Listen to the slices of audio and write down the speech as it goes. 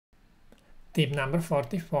Tip number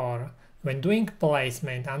 44. When doing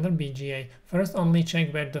placement under BGA, first only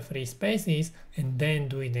check where the free space is and then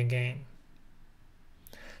do it again.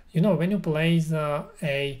 You know, when you place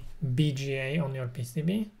a BGA on your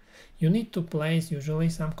PCB, you need to place usually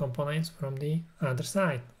some components from the other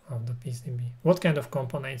side of the PCB. What kind of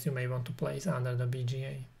components you may want to place under the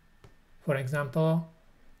BGA? For example,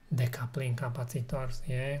 decoupling capacitors.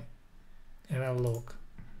 Yeah, have a look.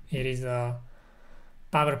 Here is a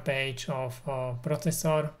power page of a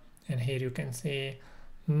processor, and here you can see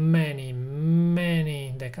many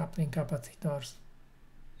decoupling capacitors.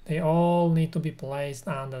 They all need to be placed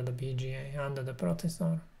under the BGA, under the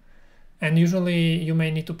processor. And usually you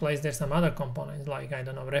may need to place there some other components, like, I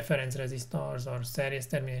don't know, reference resistors or series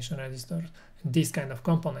termination resistors, this kind of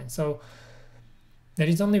components. So there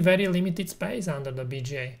is only very limited space under the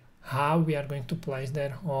BGA. How we are going to place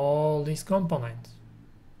there all these components?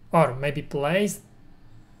 Or maybe place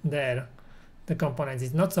there the components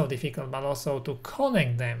is not so difficult, but also to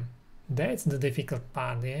connect them. That's the difficult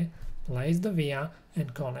part, yeah? Place the via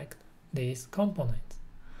and connect these components.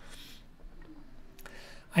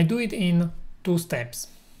 I do it in 2 steps.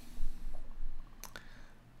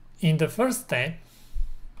 In the first step,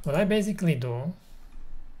 what I basically do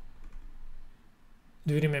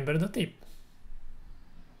you remember the tip?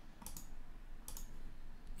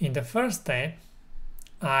 In the first step,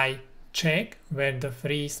 I check where the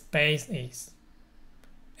free space is.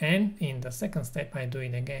 And in the second step, I do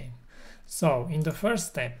it again. So in the first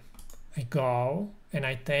step, I go and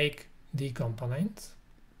I take the components,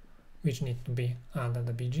 which need to be under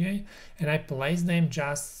the BGA, and I place them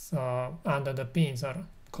just under the pins or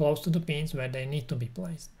close to the pins where they need to be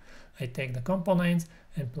placed. I take the components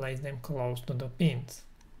and place them close to the pins,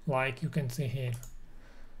 like you can see here.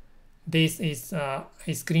 This is a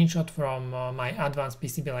screenshot from my advanced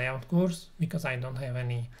PCB layout course, because I don't have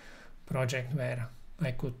any project where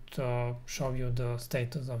I could show you the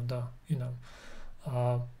status of the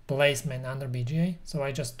placement under BGA. So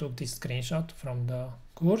I just took this screenshot from the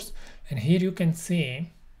course, and here you can see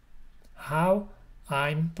how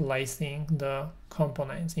I'm placing the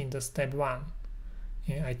components in the step 1.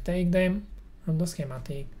 Yeah, I take them from the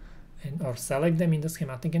schematic or select them in the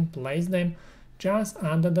schematic and place them just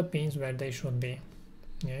under the pins where they should be.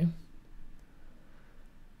 Yeah.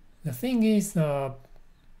 The thing is,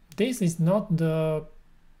 this is not the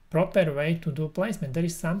proper way to do placement. There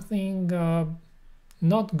is something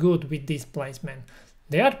not good with this placement.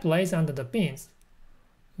 They are placed under the pins,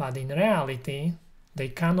 but in reality they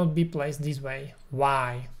cannot be placed this way.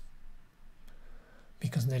 Why?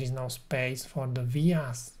 Because there is no space for the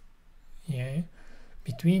vias. Yeah,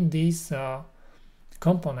 between these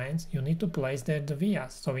components you need to place there the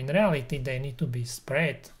vias. So in reality they need to be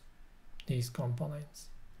spread, these components.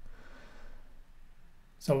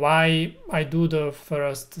 So why I do the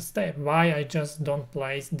first step? Why I just don't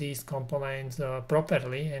place these components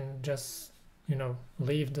properly and just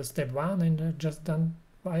leave the step 1 and just done?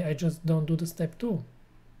 Why I just don't do the step 2?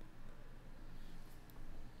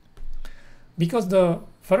 Because the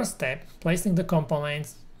first step, placing the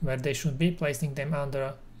components where they should be, placing them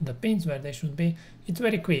under the pins where they should be, it's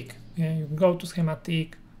very quick. Yeah, you go to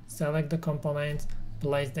schematic, select the components,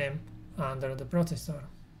 place them under the processor.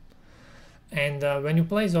 And when you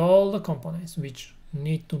place all the components which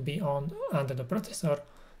need to be under the processor,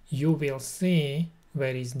 you will see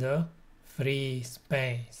where is the free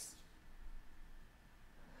space.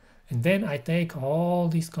 And then I take all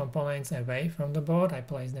these components away from the board, I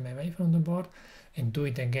place them away from the board and do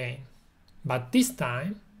it again. But this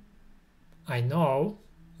time I know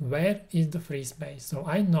where is the free space. So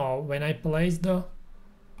I know when I place the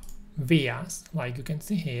vias, like you can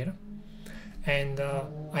see here, and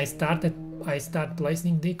I start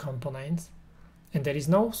placing the components and there is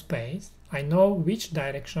no space, I know which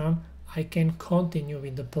direction I can continue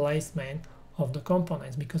with the placement of the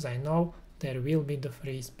components, because I know there will be the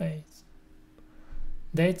free space.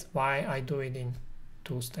 That's why I do it in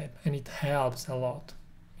 2 steps, and it helps a lot.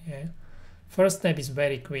 Yeah. First step is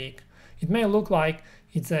very quick. It may look like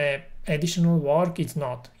it's a additional work, it's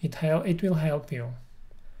not. It will help you.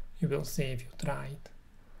 You will see if you try it.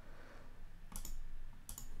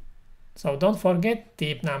 So don't forget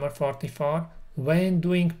tip number 44. When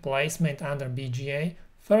doing placement under BGA,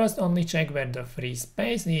 first only check where the free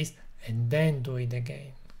space is and then do it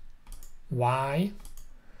again. Why?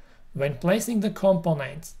 When placing the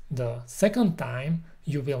components the second time,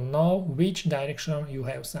 you will know which direction you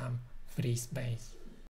have some free space.